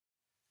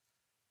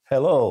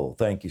Hello,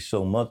 thank you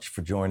so much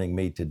for joining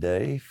me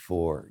today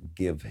for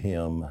Give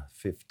Him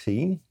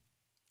 15.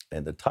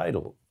 And the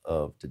title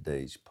of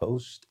today's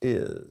post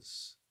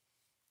is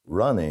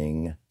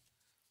Running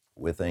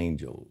with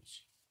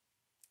Angels.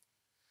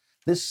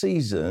 This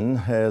season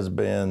has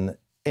been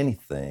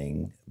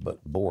anything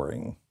but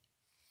boring.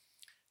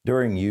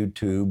 During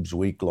YouTube's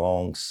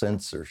week-long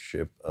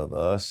censorship of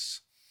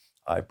us,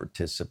 I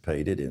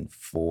participated in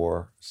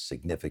 4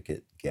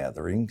 significant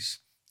gatherings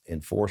in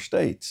 4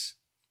 states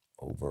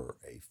over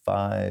a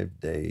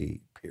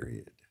 5-day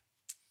period.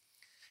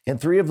 In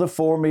 3 of the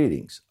 4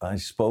 meetings, I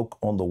spoke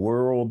on the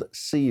World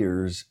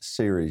Seers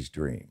series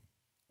dream,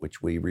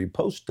 which we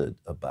reposted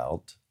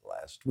about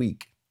last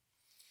week.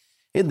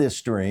 In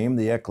this dream,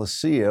 the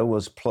ecclesia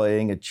was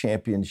playing a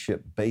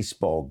championship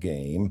baseball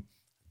game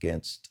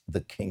against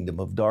the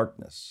kingdom of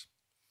darkness.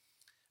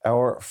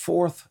 Our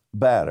 4th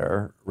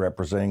batter,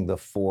 representing the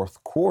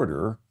 4th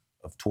quarter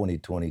of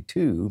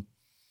 2022,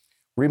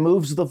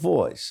 removes the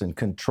voice and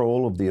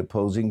control of the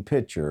opposing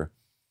pitcher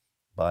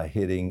by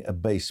hitting a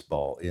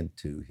baseball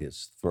into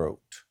his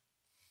throat.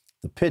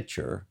 The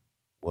pitcher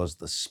was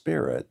the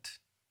spirit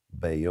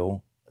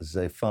Baal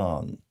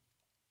Zephon.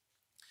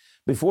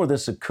 Before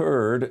this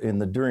occurred in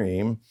the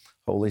dream,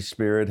 Holy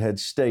Spirit had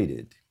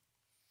stated,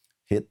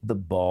 hit the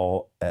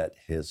ball at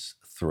his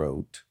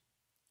throat,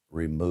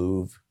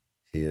 remove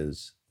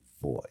his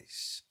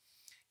voice.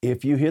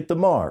 If you hit the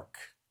mark,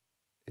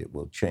 it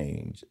will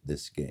change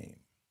this game.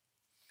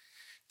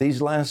 These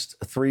last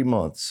 3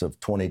 months of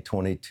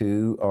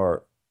 2022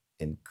 are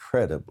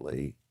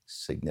incredibly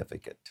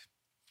significant.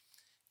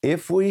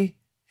 If we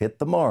hit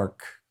the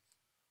mark,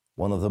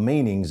 one of the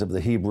meanings of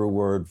the Hebrew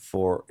word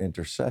for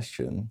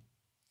intercession,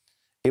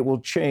 it will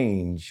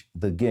change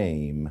the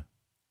game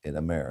in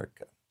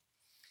America.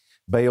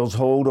 Baal's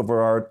hold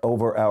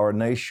over our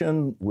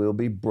nation will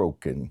be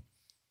broken.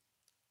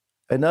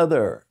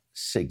 Another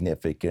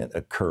significant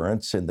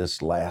occurrence in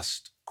this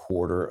last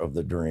quarter of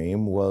the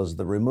dream was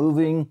the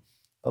removing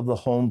of the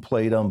home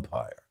plate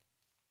umpire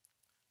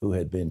who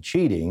had been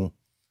cheating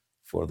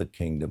for the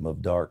kingdom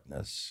of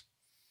darkness,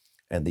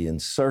 and the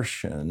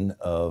insertion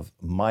of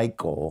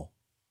Michael,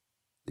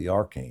 the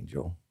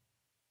archangel,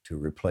 to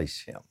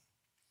replace him.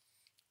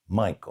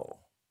 Michael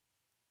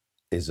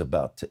is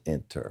about to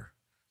enter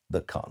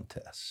the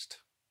contest.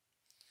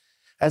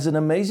 As an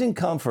amazing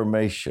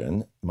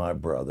confirmation, my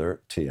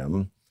brother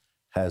Tim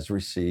has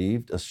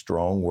received a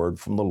strong word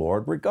from the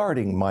Lord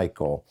regarding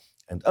Michael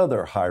and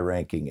other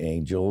high-ranking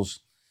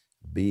angels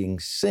being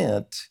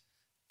sent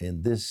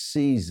in this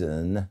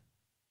season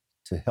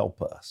to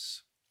help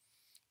us.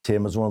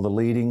 Tim is one of the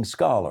leading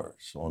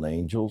scholars on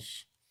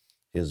angels.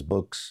 His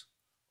books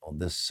on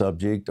this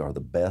subject are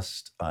the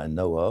best I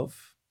know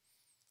of.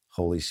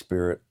 Holy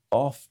Spirit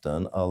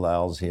often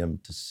allows him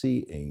to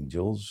see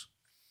angels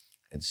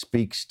and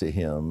speaks to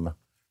him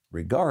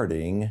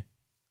regarding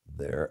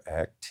their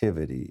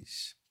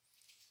activities.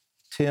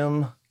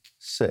 Tim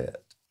said,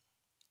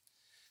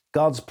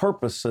 God's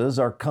purposes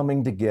are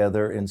coming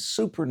together in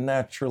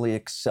supernaturally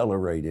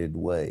accelerated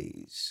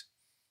ways.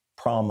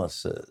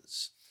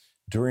 Promises,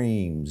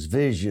 dreams,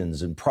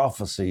 visions, and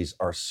prophecies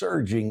are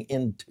surging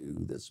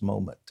into this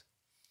moment.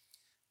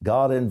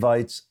 God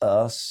invites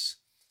us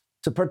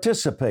to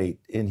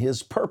participate in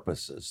His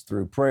purposes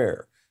through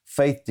prayer,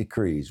 faith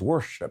decrees,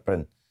 worship,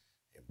 and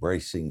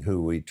embracing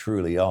who we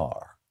truly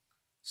are.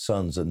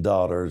 Sons and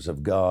daughters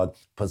of God,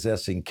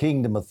 possessing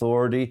kingdom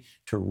authority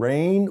to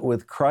reign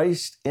with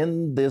Christ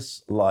in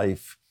this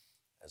life,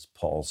 as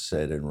Paul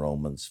said in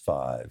Romans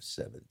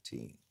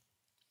 5:17.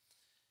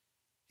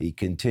 He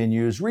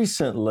continues,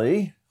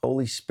 recently,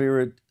 Holy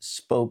Spirit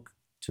spoke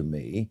to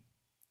me.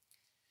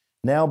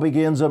 Now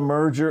begins a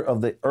merger of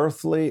the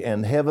earthly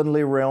and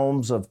heavenly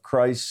realms of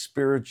Christ's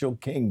spiritual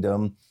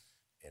kingdom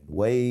in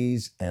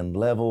ways and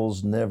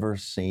levels never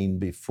seen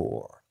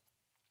before.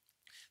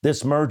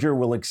 This merger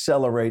will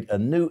accelerate a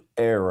new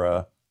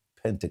era,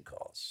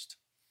 Pentecost.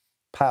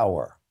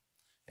 Power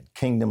and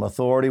kingdom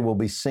authority will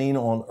be seen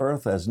on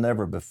earth as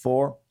never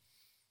before.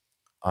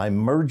 I'm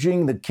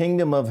merging the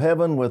kingdom of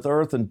heaven with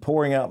earth and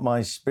pouring out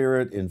my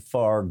spirit in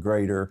far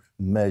greater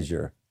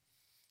measure.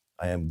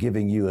 I am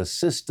giving you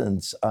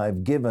assistance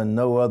I've given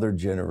no other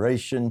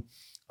generation.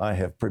 I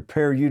have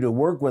prepared you to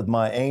work with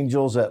my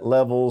angels at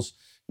levels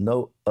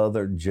no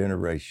other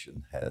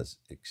generation has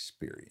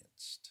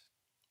experienced.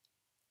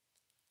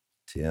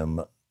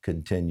 Tim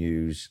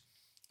continues,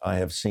 I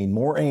have seen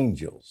more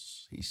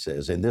angels, he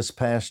says, in this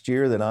past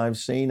year than I've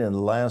seen in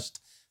the last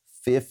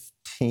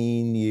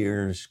 15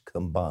 years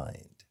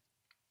combined.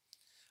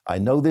 I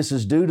know this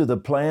is due to the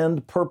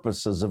planned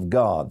purposes of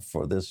God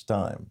for this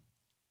time.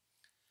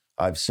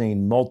 I've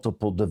seen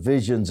multiple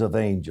divisions of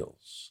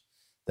angels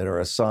that are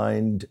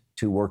assigned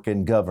to work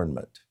in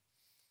government,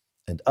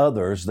 and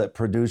others that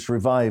produce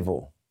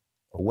revival,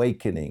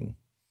 awakening,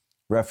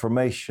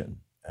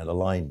 reformation, and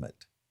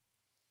alignment.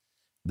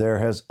 There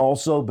has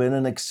also been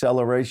an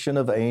acceleration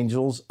of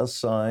angels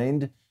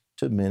assigned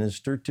to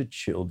minister to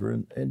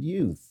children and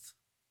youth.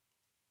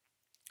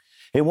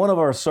 In one of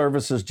our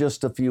services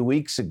just a few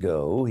weeks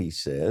ago, he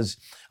says,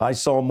 I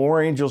saw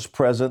more angels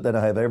present than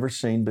I have ever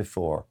seen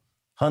before,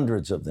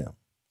 hundreds of them.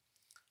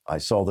 I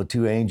saw the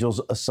two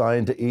angels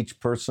assigned to each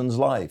person's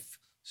life,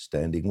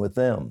 standing with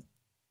them.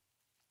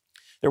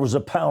 There was a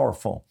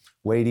powerful,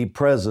 weighty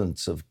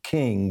presence of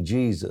King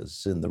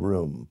Jesus in the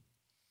room.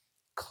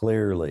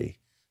 Clearly,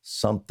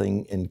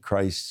 something in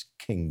Christ's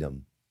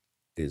kingdom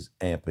is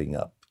amping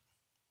up.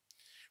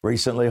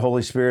 Recently,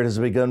 Holy Spirit has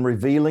begun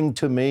revealing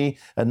to me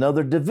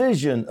another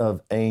division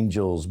of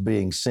angels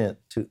being sent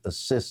to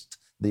assist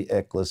the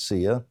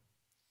ecclesia,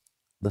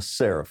 the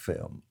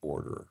seraphim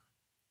order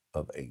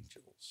of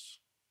angels.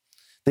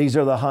 These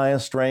are the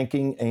highest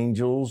ranking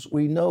angels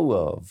we know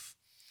of.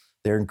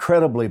 They're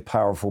incredibly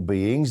powerful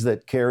beings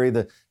that carry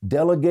the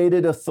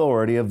delegated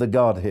authority of the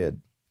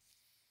Godhead.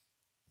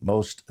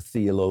 Most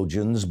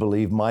theologians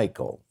believe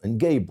Michael and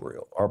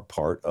Gabriel are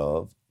part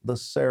of the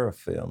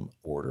seraphim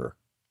order.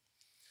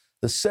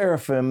 The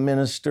seraphim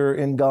minister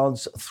in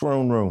God's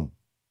throne room.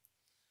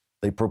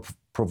 They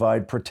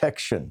provide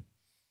protection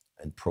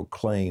and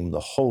proclaim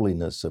the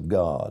holiness of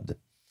God,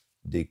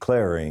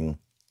 declaring,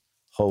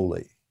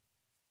 Holy,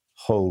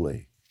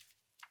 holy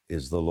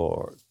is the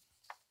Lord.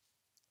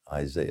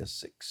 Isaiah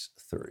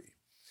 6:3.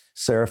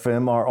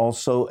 Seraphim are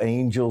also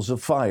angels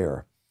of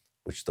fire,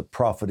 which the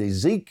prophet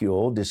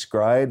Ezekiel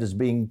described as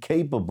being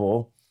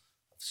capable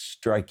of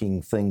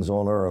striking things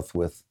on earth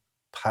with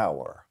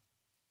power.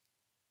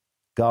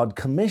 God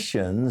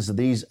commissions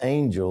these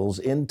angels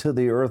into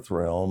the earth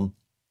realm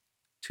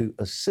to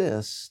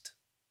assist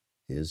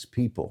his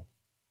people.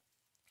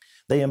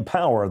 They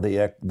empower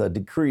the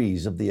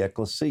decrees of the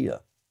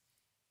ecclesia.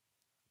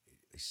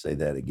 I say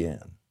that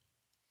again.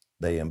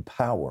 They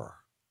empower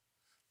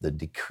the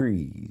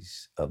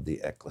decrees of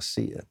the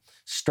ecclesia,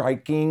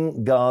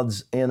 striking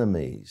God's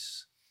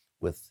enemies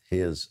with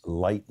his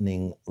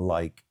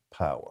lightning-like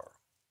power.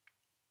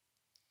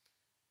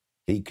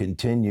 He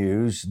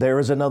continues, there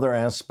is another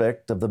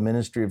aspect of the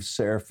ministry of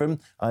seraphim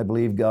I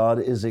believe God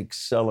is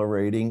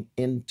accelerating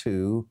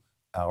into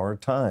our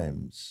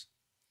times.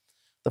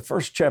 The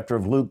first chapter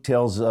of Luke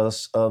tells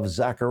us of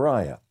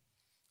Zechariah,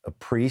 a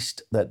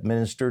priest that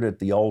ministered at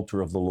the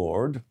altar of the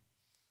Lord.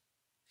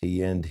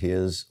 He and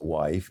his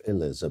wife,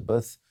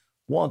 Elizabeth,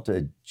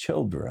 wanted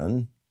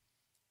children,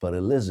 but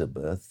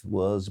Elizabeth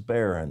was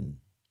barren.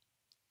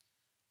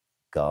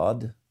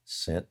 God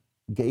sent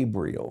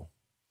Gabriel,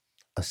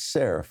 a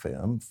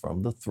seraphim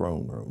from the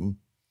throne room,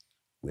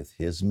 with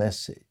his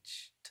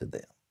message to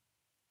them.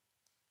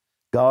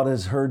 God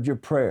has heard your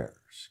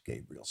prayers,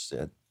 Gabriel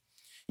said.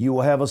 You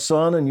will have a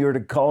son, and you're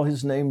to call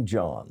his name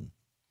John.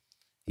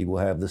 He will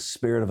have the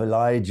spirit of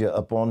Elijah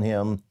upon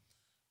him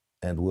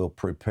and will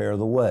prepare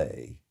the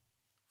way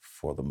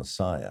for the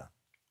Messiah.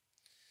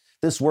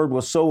 This word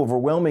was so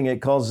overwhelming,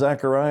 it caused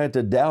Zechariah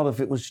to doubt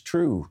if it was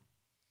true.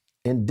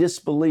 In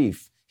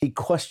disbelief, he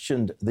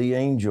questioned the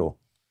angel.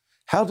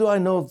 How do I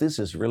know if this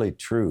is really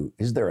true?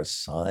 Is there a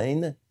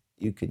sign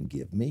you can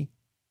give me?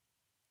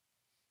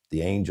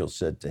 The angel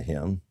said to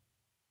him,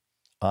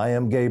 I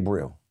am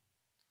Gabriel.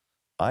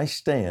 I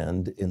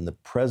stand in the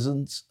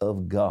presence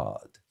of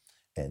God,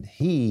 and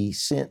he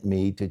sent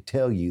me to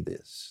tell you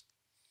this.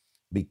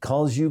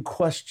 Because you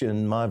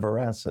question my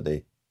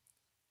veracity,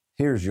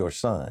 here's your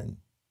sign.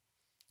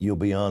 You'll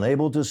be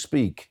unable to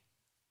speak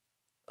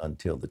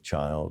until the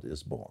child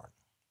is born.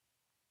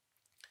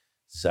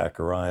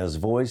 Zechariah's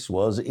voice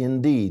was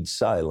indeed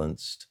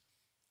silenced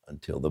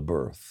until the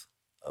birth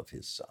of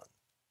his son.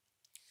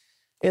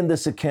 In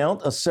this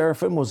account, a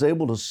seraphim was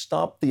able to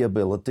stop the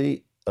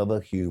ability of a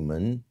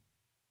human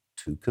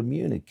to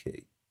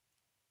communicate.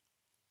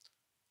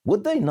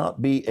 Would they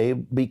not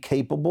be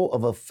capable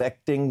of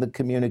affecting the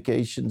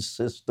communication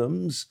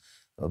systems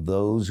of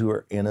those who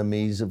are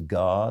enemies of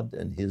God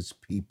and his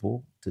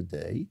people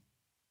today?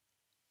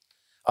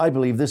 I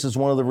believe this is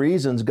one of the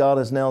reasons God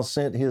has now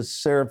sent his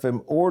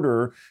seraphim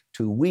order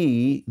to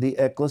we, the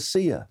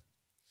ecclesia,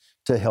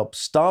 to help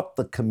stop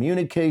the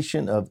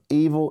communication of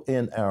evil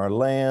in our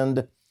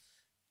land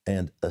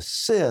and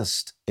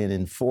assist in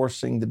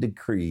enforcing the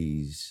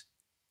decrees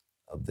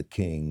of the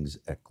king's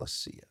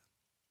ecclesia.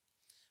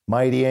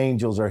 Mighty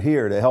angels are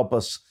here to help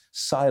us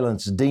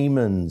silence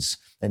demons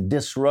and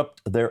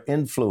disrupt their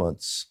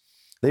influence.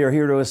 They are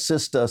here to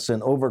assist us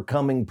in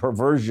overcoming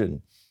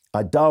perversion,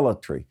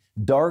 idolatry,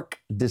 dark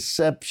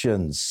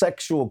deception,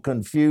 sexual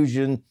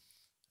confusion,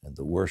 and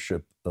the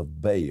worship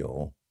of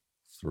Baal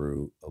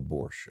through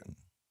abortion.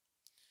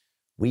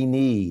 We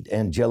need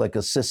angelic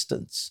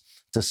assistance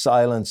to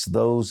silence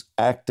those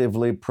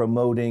actively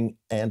promoting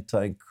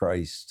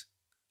Antichrist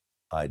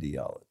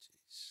ideologies.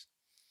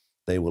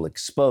 They will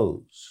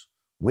expose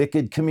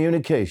wicked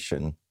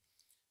communication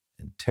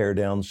and tear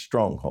down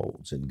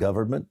strongholds in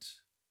government,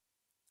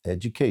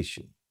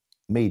 education,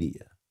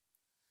 media,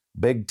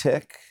 big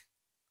tech,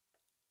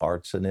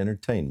 arts and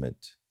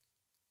entertainment,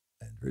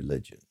 and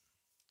religion.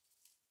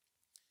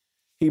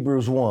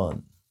 Hebrews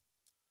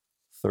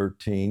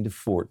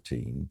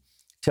 1:13-14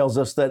 tells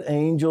us that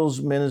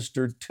angels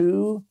minister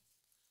to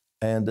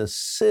and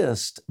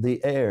assist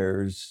the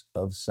heirs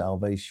of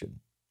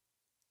salvation.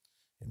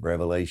 In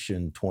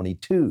Revelation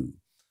 22,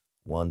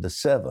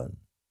 1-7,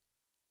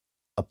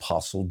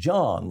 Apostle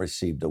John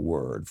received a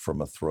word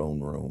from a throne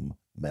room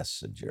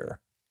messenger,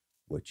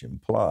 which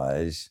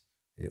implies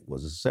it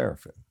was a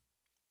seraphim.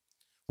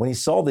 When he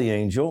saw the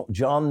angel,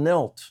 John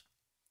knelt,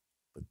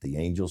 but the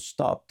angel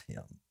stopped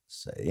him,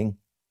 saying,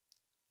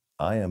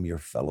 I am your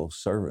fellow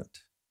servant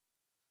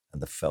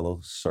and the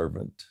fellow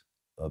servant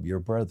of your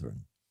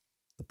brethren,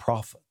 the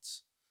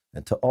prophets,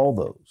 and to all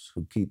those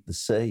who keep the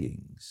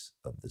sayings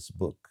of this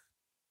book.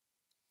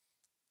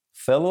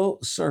 Fellow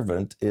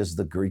servant is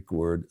the Greek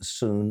word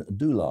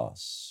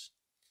sundulos,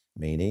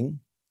 meaning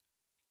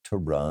to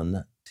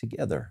run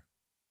together,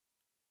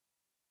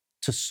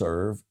 to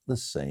serve the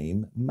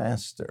same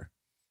master,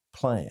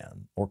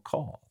 plan, or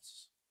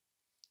cause.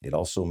 It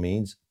also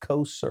means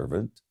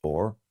co-servant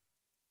or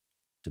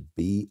to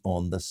be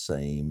on the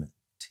same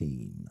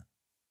team.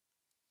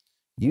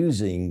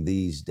 Using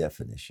these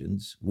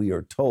definitions, we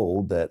are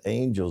told that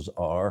angels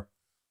are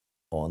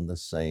on the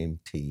same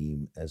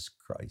team as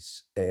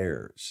Christ's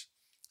heirs,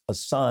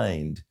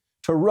 assigned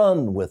to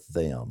run with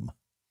them.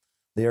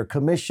 They are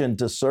commissioned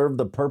to serve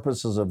the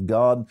purposes of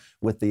God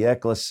with the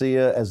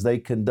ecclesia as they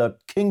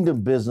conduct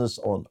kingdom business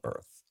on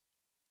earth.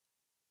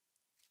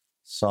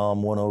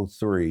 Psalm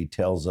 103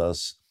 tells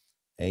us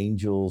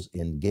angels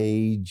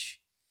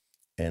engage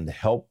and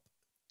help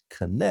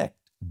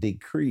connect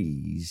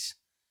decrees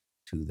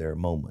to their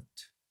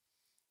moment.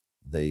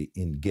 They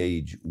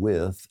engage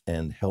with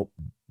and help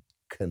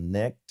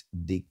connect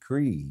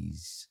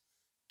decrees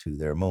to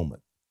their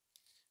moment,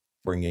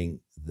 bringing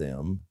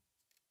them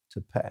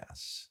to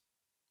pass.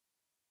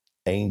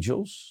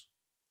 Angels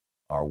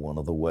are one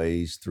of the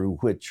ways through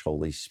which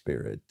Holy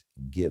Spirit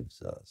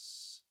gives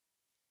us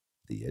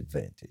the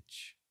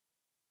advantage.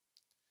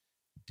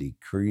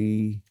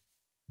 Decree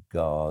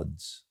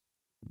God's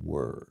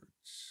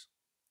words.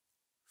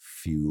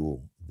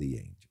 Fuel the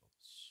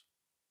angels.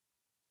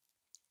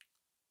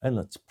 And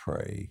let's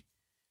pray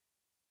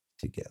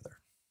together.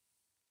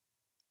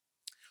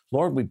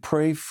 Lord, we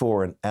pray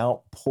for an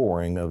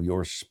outpouring of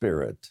your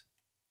Spirit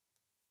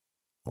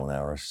on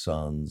our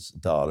sons,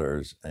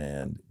 daughters,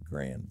 and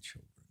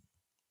grandchildren.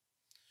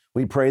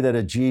 We pray that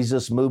a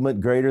Jesus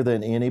movement greater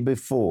than any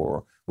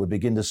before would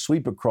begin to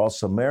sweep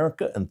across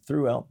America and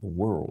throughout the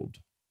world.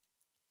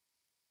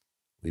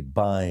 We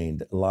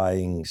bind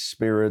lying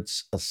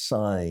spirits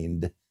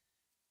assigned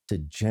to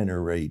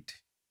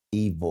generate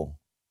evil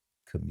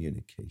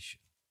communication.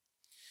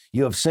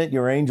 You have sent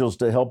your angels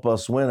to help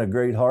us win a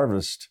great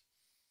harvest.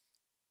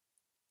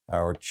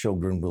 Our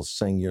children will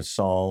sing your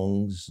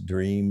songs,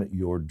 dream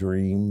your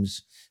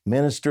dreams,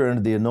 minister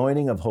under the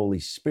anointing of Holy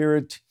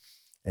Spirit,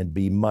 and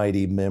be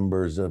mighty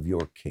members of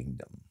your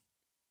kingdom.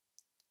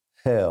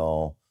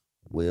 Hell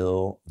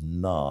will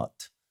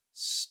not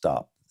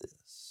stop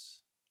this.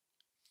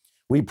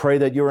 We pray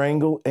that your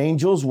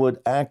angels would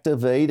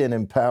activate and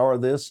empower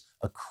this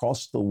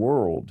across the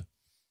world.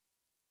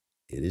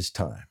 It is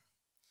time.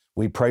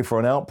 We pray for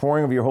an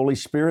outpouring of your Holy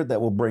Spirit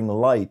that will bring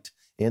light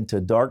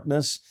into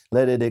darkness.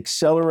 Let it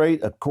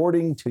accelerate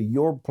according to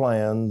your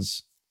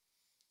plans.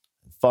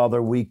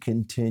 Father, we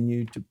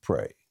continue to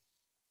pray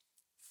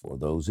for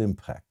those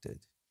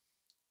impacted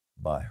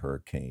by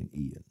Hurricane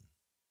Ian.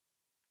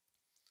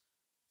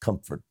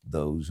 Comfort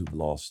those who've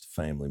lost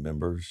family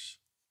members.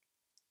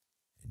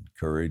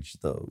 Encourage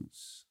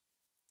those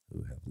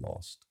who have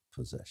lost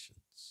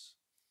possessions.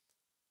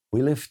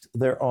 We lift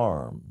their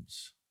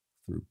arms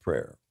through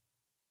prayer.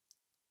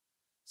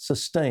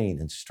 Sustain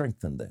and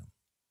strengthen them.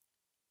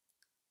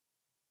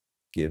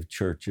 Give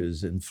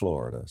churches in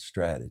Florida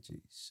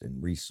strategies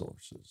and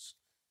resources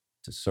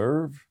to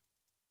serve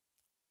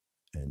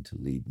and to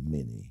lead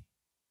many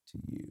to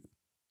you.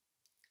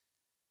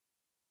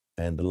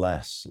 And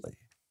lastly,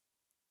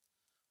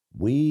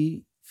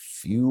 we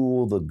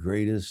fuel the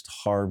greatest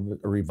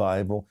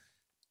revival.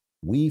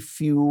 We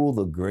fuel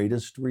the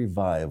greatest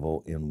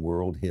revival in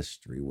world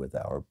history with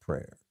our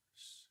prayers.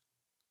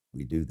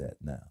 We do that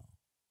now.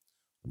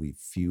 We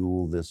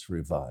fuel this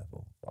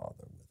revival,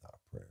 Father, with our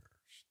prayers.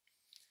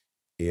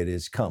 It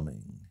is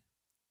coming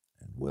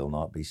and will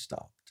not be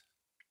stopped.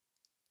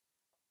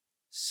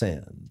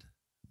 Send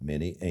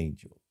many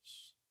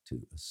angels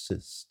to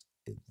assist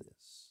in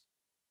this.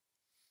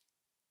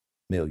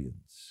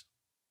 Millions.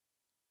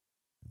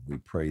 We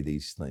pray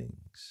these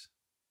things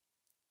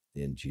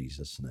in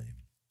Jesus'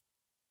 name.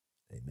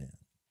 Amen.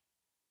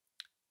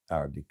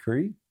 Our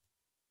decree.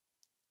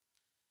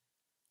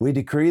 We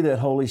decree that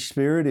Holy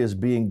Spirit is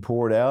being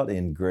poured out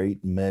in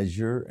great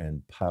measure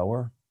and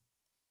power,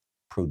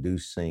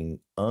 producing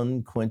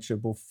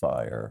unquenchable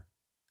fire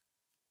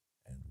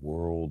and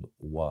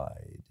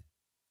worldwide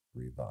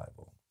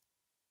revival.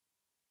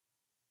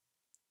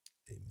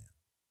 Amen.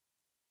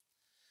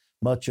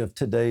 Much of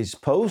today's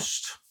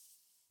post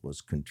was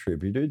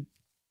contributed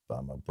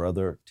by my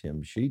brother,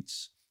 Tim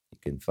Sheets. You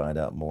can find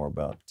out more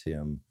about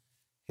Tim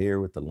here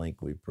with the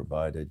link we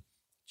provided.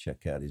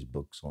 Check out his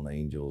books on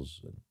angels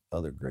and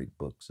other great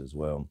books as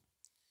well.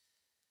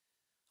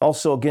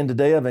 Also, again,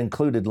 today I've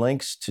included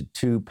links to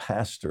two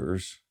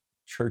pastors,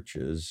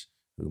 churches,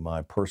 whom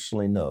I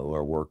personally know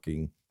are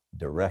working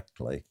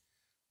directly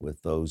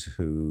with those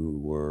who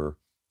were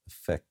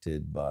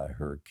affected by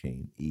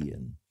Hurricane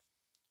Ian.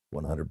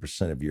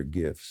 100% of your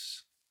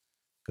gifts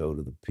go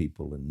to the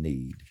people in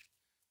need.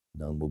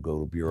 None will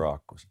go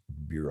to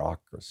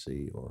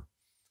bureaucracy or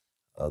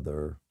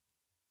other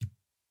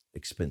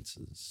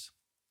expenses.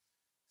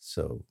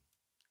 So,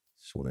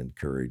 just want to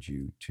encourage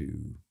you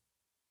to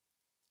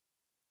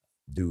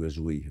do as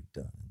we have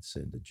done and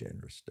send a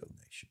generous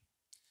donation.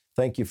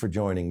 Thank you for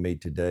joining me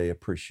today.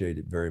 Appreciate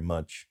it very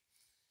much.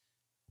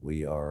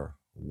 We are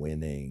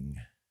winning.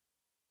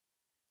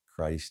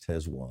 Christ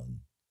has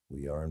won.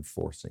 We are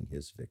enforcing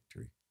his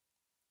victory.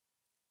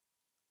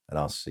 And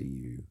I'll see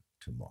you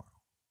tomorrow.